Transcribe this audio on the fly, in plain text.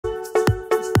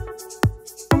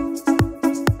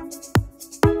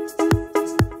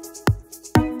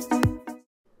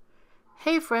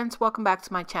friends, welcome back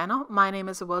to my channel. My name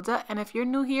is Awilda, and if you're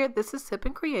new here, this is Sip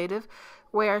and Creative,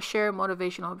 where I share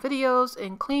motivational videos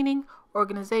in cleaning,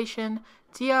 organization,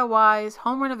 DIYs,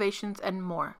 home renovations, and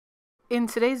more. In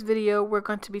today's video, we're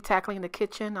going to be tackling the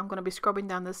kitchen. I'm going to be scrubbing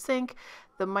down the sink,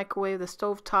 the microwave, the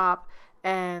stove top,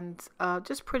 and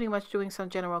just pretty much doing some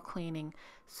general cleaning.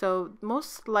 So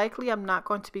most likely I'm not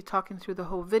going to be talking through the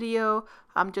whole video.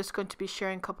 I'm just going to be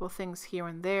sharing a couple of things here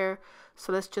and there.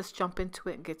 So let's just jump into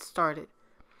it and get started.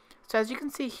 So as you can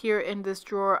see here in this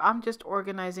drawer, I'm just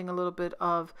organizing a little bit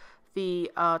of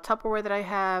the Tupperware that I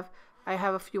have. I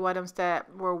have a few items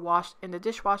that were washed in the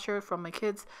dishwasher from my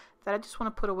kids that I just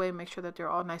want to put away and make sure that they're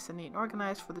all nice and neat and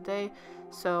organized for the day.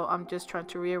 So I'm just trying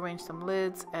to rearrange some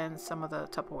lids and some of the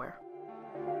Tupperware.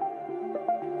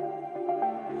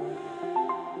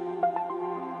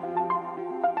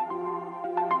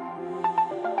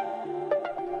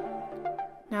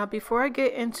 Now before I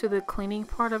get into the cleaning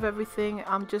part of everything,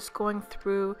 I'm just going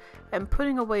through and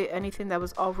putting away anything that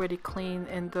was already clean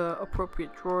in the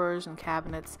appropriate drawers and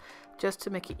cabinets just to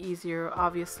make it easier.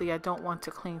 Obviously, I don't want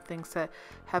to clean things that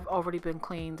have already been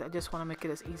cleaned. I just want to make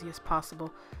it as easy as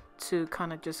possible to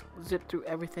kind of just zip through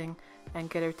everything and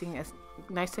get everything as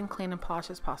nice and clean and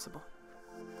polished as possible.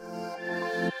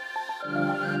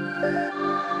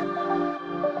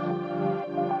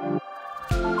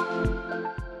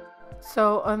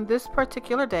 So on this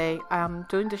particular day, I'm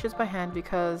doing dishes by hand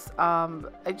because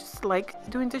I just like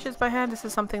doing dishes by hand. This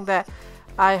is something that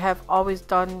I have always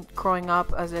done growing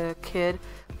up as a kid.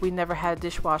 We never had a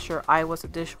dishwasher. I was a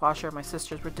dishwasher. My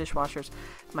sisters were dishwashers.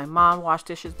 My mom washed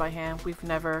dishes by hand. We've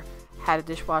never had a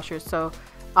dishwasher. So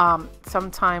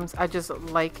sometimes I just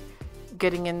like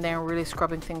getting in there and really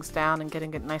scrubbing things down and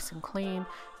getting it nice and clean,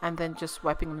 and then just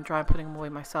wiping them dry and putting them away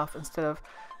myself instead of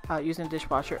using a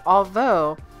dishwasher.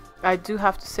 Although I do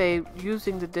have to say,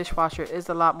 using the dishwasher is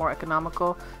a lot more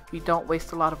economical. You don't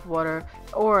waste a lot of water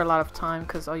or a lot of time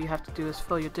because all you have to do is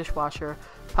fill your dishwasher,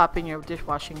 pop in your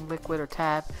dishwashing liquid or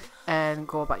tab, and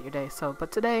go about your day. So,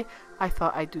 but today I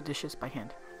thought I'd do dishes by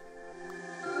hand.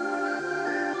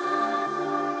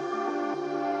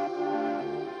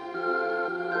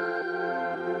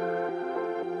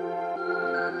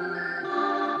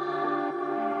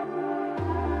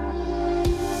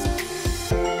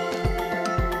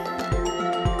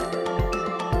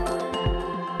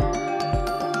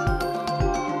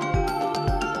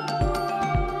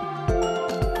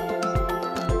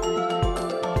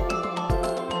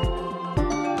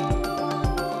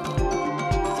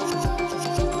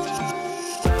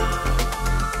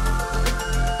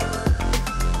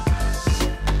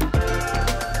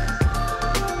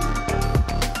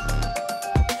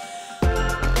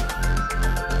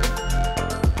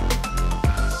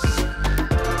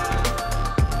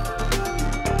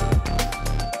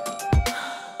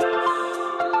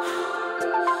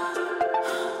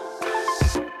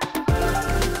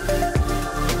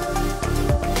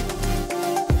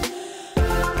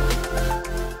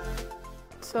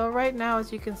 So right now,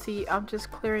 as you can see, I'm just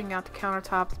clearing out the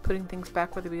countertops, putting things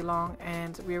back where they belong,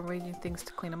 and rearranging things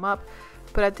to clean them up.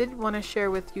 But I did want to share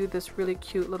with you this really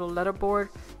cute little letterboard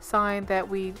sign that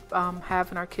we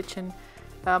have in our kitchen.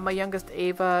 My youngest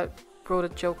Ava wrote a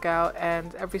joke out,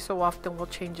 and every so often we'll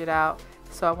change it out.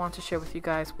 So I want to share with you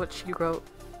guys what she wrote,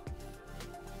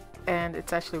 and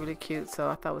it's actually really cute, so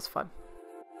I thought it was fun.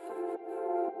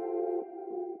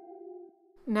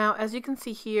 Now, as you can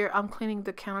see here, I'm cleaning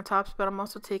the countertops, but I'm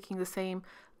also taking the same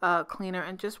cleaner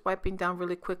and just wiping down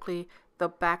really quickly the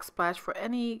backsplash for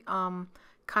any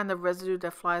kind of residue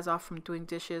that flies off from doing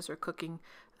dishes or cooking.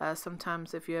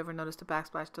 Sometimes, if you ever notice, the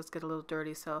backsplash does get a little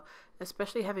dirty. So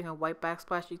especially having a white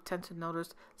backsplash, you tend to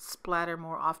notice splatter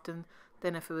more often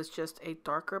than if it was just a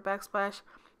darker backsplash.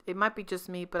 It might be just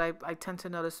me, but I tend to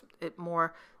notice it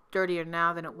more dirtier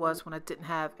now than it was when I didn't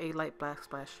have a light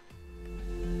backsplash.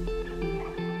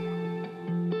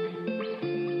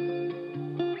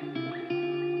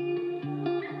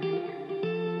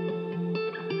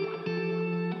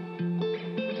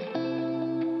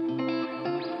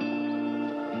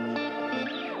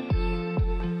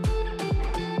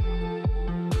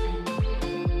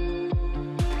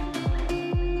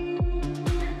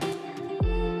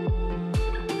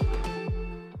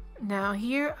 Now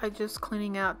here I'm just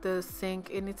cleaning out the sink.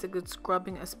 It needs a good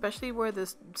scrubbing, especially where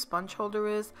this sponge holder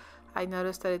is. I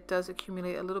noticed that it does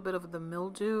accumulate a little bit of the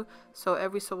mildew, so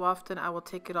every so often I will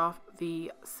take it off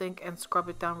the sink and scrub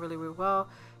it down really well,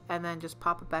 and then just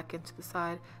pop it back into the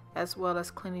side, as well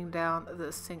as cleaning down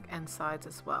the sink and sides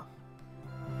as well.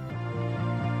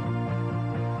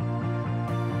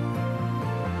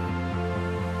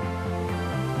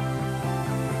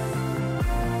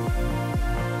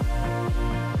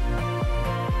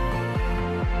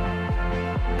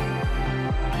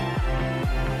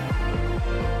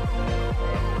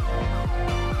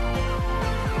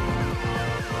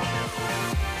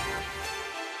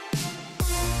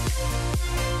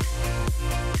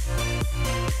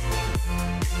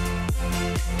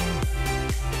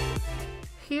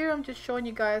 I'm just showing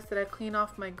you guys that I clean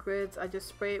off my grids. I just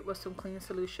spray it with some cleaning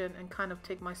solution and kind of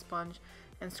take my sponge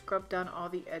and scrub down all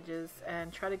the edges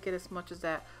and try to get as much as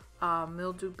that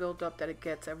mildew buildup that it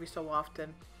gets every so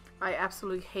often. I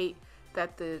absolutely hate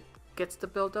that it gets the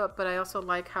buildup, but I also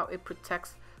like how it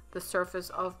protects the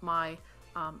surface of my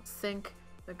sink.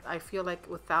 I feel like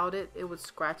without it, it would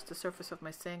scratch the surface of my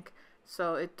sink.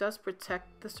 So it does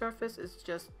protect the surface. It's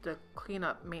just the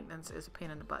cleanup maintenance is a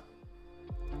pain in the butt.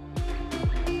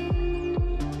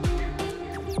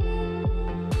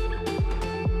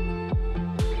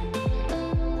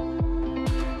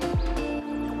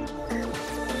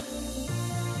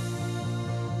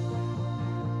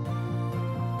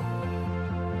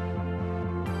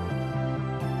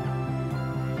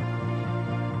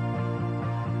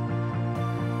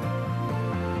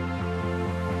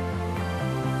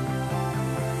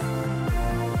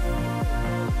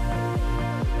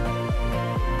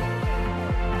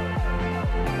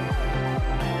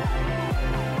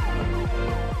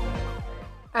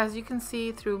 As you can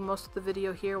see through most of the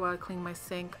video here while I clean my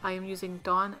sink, I am using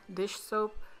Dawn dish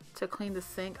soap to clean the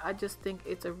sink. I just think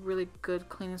it's a really good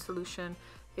cleaning solution.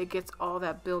 It gets all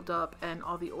that buildup and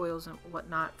all the oils and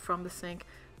whatnot from the sink.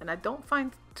 And I don't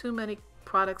find too many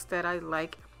products that I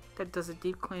like that does a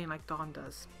deep cleaning like Dawn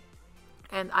does.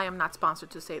 And I am not sponsored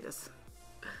to say this.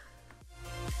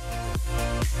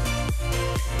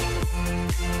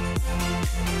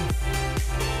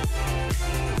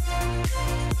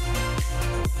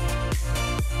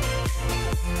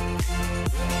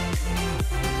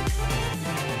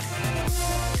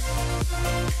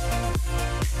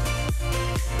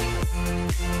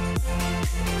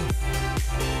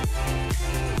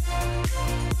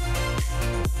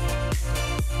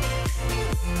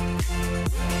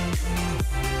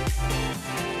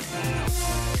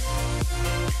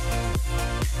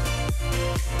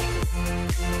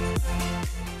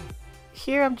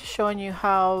 Here I'm just showing you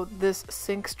how this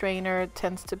sink strainer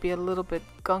tends to be a little bit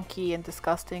gunky and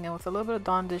disgusting, and with a little bit of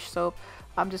Dawn dish soap,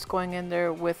 I'm just going in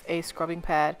there with a scrubbing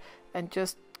pad and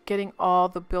just getting all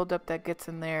the buildup that gets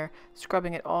in there,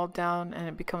 scrubbing it all down, and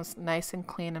it becomes nice and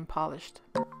clean and polished.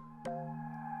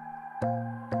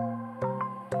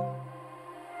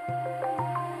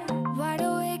 Wide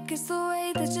awake is the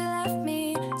way that you left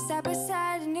me, side by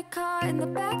side in your car in the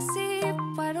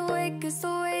backseat. Wide awake is the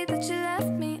way that you left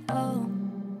me, oh.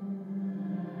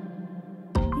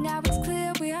 Now it's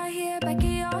clear we are here back at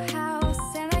your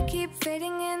house, and I keep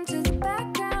fading into the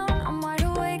background. I'm wide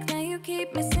awake, now you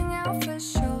keep missing out for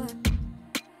sure.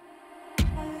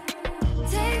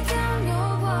 Take down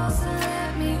your walls and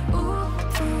let me, ooh,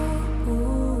 ooh,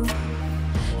 ooh.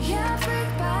 Yeah,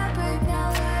 brick by brick, now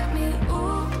let me,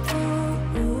 ooh,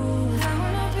 ooh, ooh. I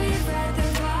wanna be right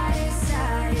there by your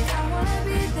side, I wanna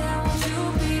be there, won't you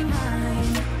be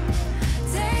mine?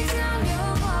 Take down your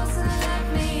walls and let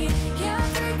me, yeah,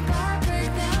 brick by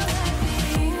brick, now let me,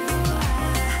 ooh,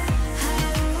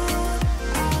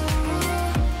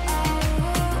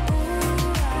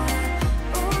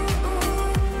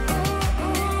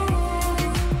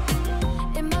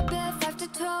 in my bed 5 to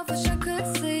 12, wish I could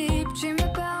sleep. Dream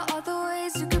about all the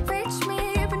ways you could reach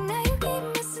me, but now you keep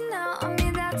missing out on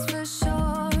me, that's for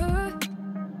sure.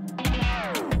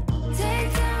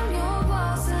 Take down your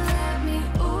walls and let me,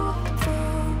 ooh,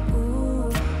 ooh,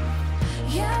 ooh.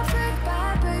 Yeah, brick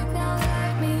by brick, now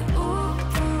let me, ooh,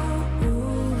 ooh,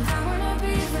 ooh. I wanna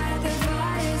be right there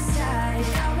by your side,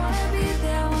 I wanna be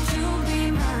there, won't you be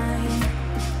mine?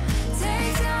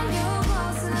 Take down your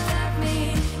walls and let me,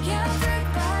 yeah, brick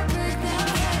by brick, now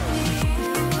let me, ooh,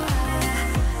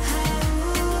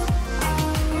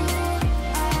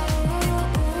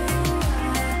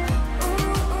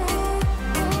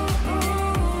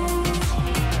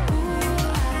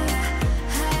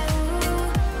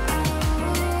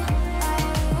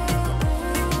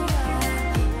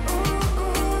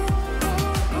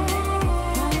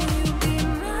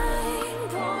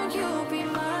 won't you be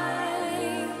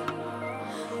mine?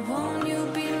 Won't you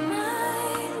be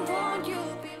mine? Won't you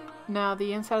be mine? Now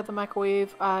the inside of the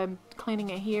microwave, I'm cleaning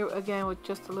it here again with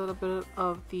just a little bit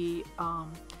of the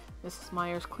Mrs.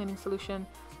 Meyer's cleaning solution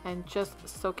and just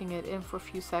soaking it in for a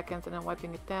few seconds and then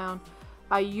wiping it down.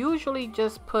 I usually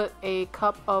just put a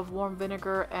cup of warm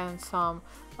vinegar and some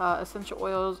essential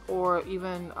oils or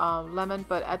even lemon,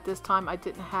 but at this time I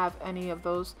didn't have any of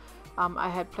those. I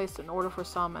had placed an order for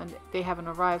some and they haven't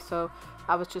arrived, so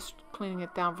I was just cleaning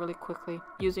it down really quickly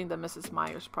using the Mrs.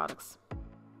 Meyer's products.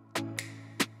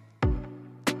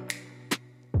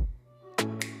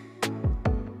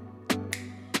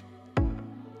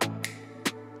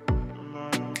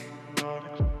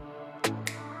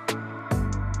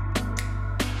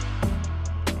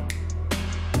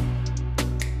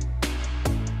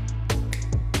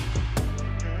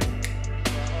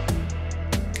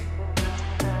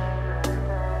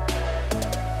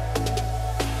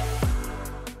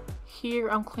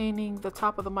 I'm cleaning the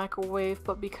top of the microwave,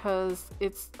 but because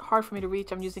it's hard for me to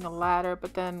reach, I'm using a ladder.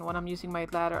 But then when I'm using my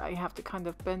ladder, I have to kind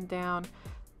of bend down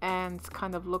and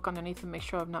kind of look underneath and make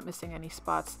sure I'm not missing any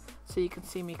spots. So you can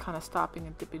see me kind of stopping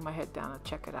and dipping my head down and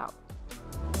check it out.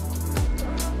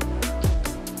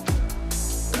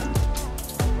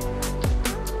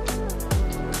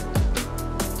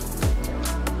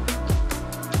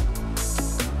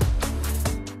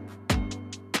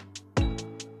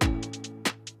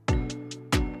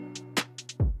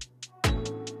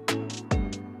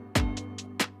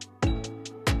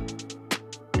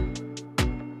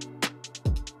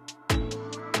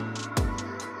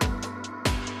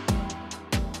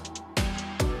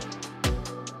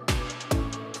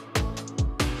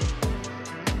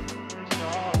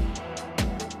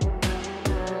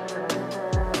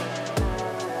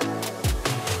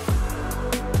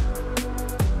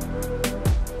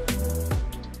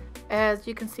 As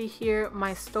you can see here,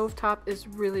 my stovetop is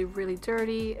really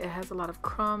dirty. It has a lot of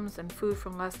crumbs and food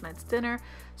from last night's dinner.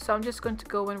 So I'm just going to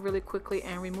go in really quickly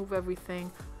and remove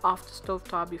everything off the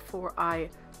stovetop before I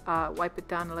wipe it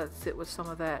down and let it sit with some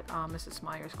of that Mrs.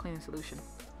 Meyer's cleaning solution.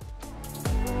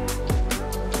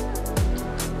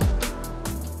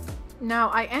 Now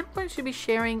I am going to be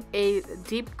sharing a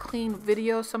deep clean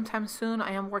video sometime soon.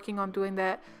 I am working on doing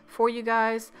that for you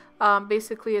guys.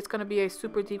 Basically it's going to be a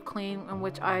super deep clean in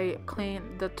which I clean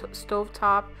the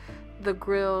stovetop, the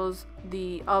grills,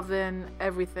 the oven,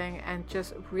 everything, and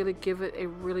just really give it a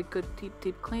really good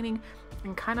deep cleaning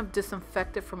and kind of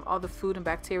disinfect it from all the food and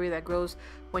bacteria that grows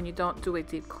when you don't do a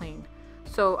deep clean.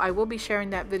 So I will be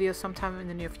sharing that video sometime in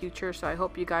the near future, so I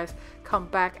hope you guys come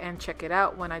back and check it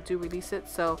out when I do release it.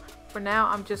 So for now,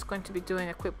 I'm just going to be doing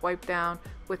a quick wipe down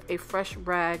with a fresh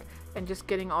rag and just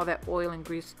getting all that oil and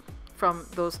grease from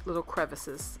those little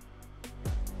crevices.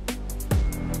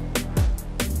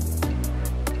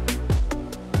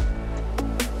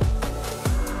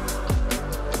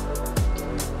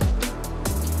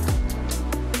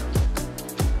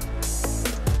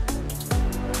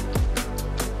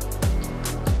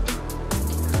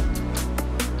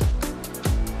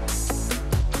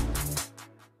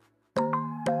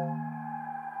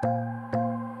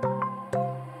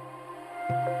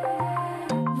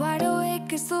 Wide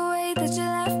awake is the way that you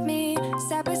left me,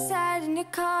 side by side in your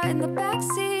car in the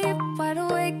backseat. Wide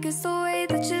awake is the way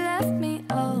that you left me,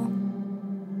 oh.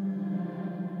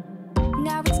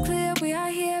 Now it's clear we are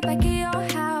here back at your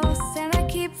house, and I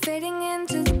keep fading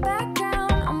into the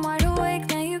background. I'm wide awake,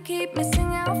 now you keep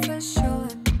missing out for sure.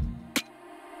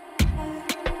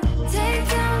 Take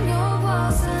down your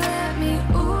walls and let me,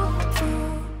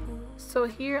 So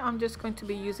here I'm just going to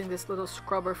be using this little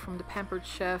scrubber from the Pampered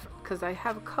Chef because I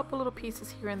have a couple little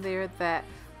pieces here and there that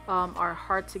are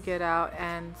hard to get out,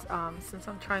 and since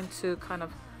I'm trying to kind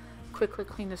of quickly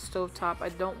clean the stovetop, I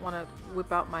don't want to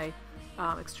whip out my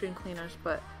extreme cleaners,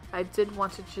 but I did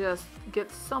want to just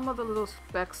get some of the little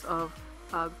specks of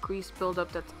grease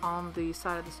buildup that's on the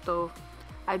side of the stove.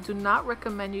 I do not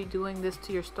recommend you doing this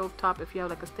to your stovetop if you have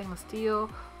like a stainless steel,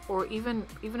 or even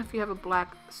if you have a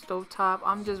black stovetop.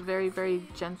 I'm just very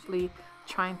gently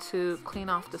trying to clean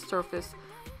off the surface,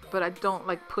 but I don't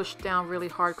like push down really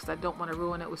hard because I don't want to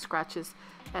ruin it with scratches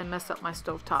and mess up my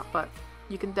stovetop. But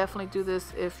you can definitely do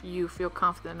this if you feel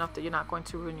confident enough that you're not going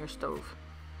to ruin your stove.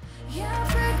 yeah,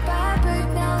 brick by brick,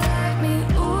 now let me,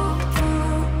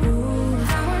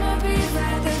 I wanna be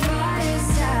right there by your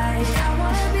side. I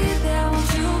wanna be there,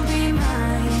 won't you be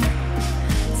mine?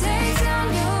 Take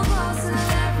down your walls and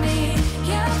let me,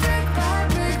 yeah, brick by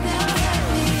brick, now let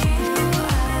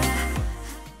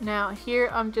me, Now here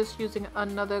I'm just using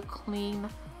another clean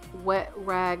wet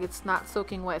rag. It's not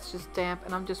soaking wet, it's just damp,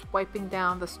 and I'm just wiping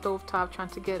down the stovetop, trying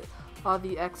to get all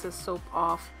the excess soap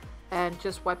off, and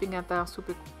just wiping it down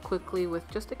super quickly with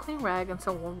just a clean rag and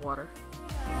some warm water.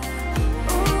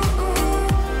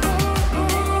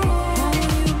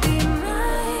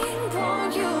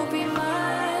 won't you be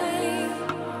mine?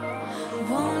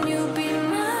 Won't you be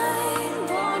mine?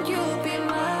 Won't you be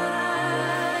mine?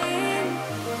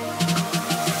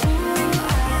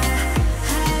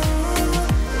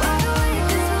 Wide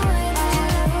awake is the way that you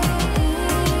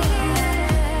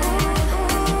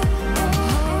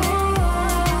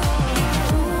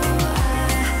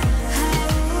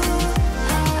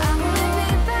I wanna be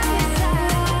by your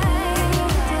side.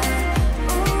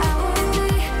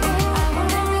 I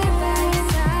wanna be by your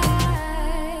side.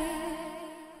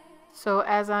 So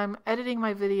as I'm editing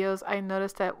my videos, I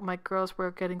noticed that my girls were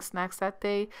getting snacks that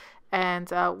day, and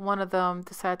one of them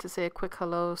decided to say a quick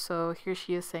hello. So here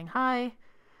she is saying hi.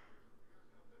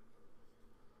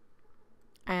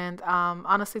 And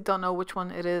honestly don't know which one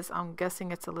it is. I'm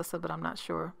guessing it's Alyssa, but I'm not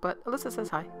sure. But Alyssa says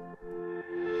hi.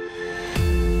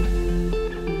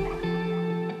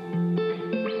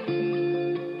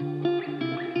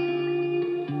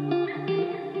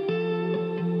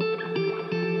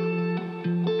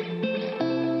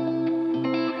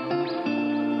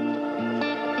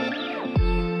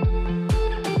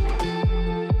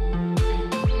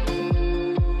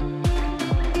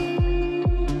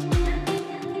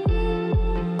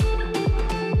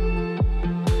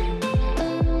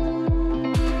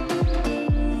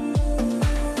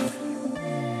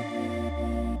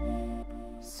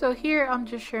 So here I'm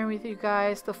just sharing with you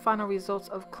guys the final results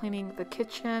of cleaning the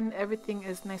kitchen. Everything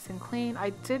is nice and clean. I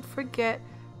did forget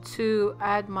to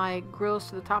add my grills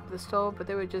to the top of the stove, but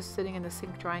they were just sitting in the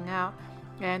sink drying out.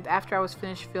 And after I was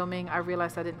finished filming, I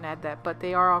realized I didn't add that, but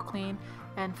they are all clean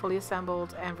and fully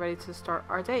assembled and ready to start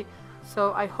our day.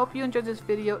 So I hope you enjoyed this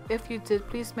video. If you did,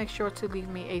 please make sure to leave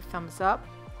me a thumbs up.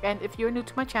 And if you're new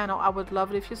to my channel, I would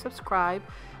love it if you subscribe.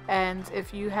 And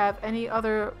if you have any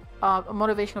other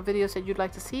motivational videos that you'd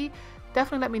like to see,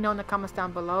 definitely let me know in the comments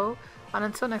down below. And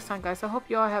until next time, guys, I hope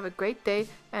you all have a great day,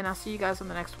 and I'll see you guys on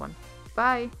the next one.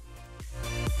 Bye.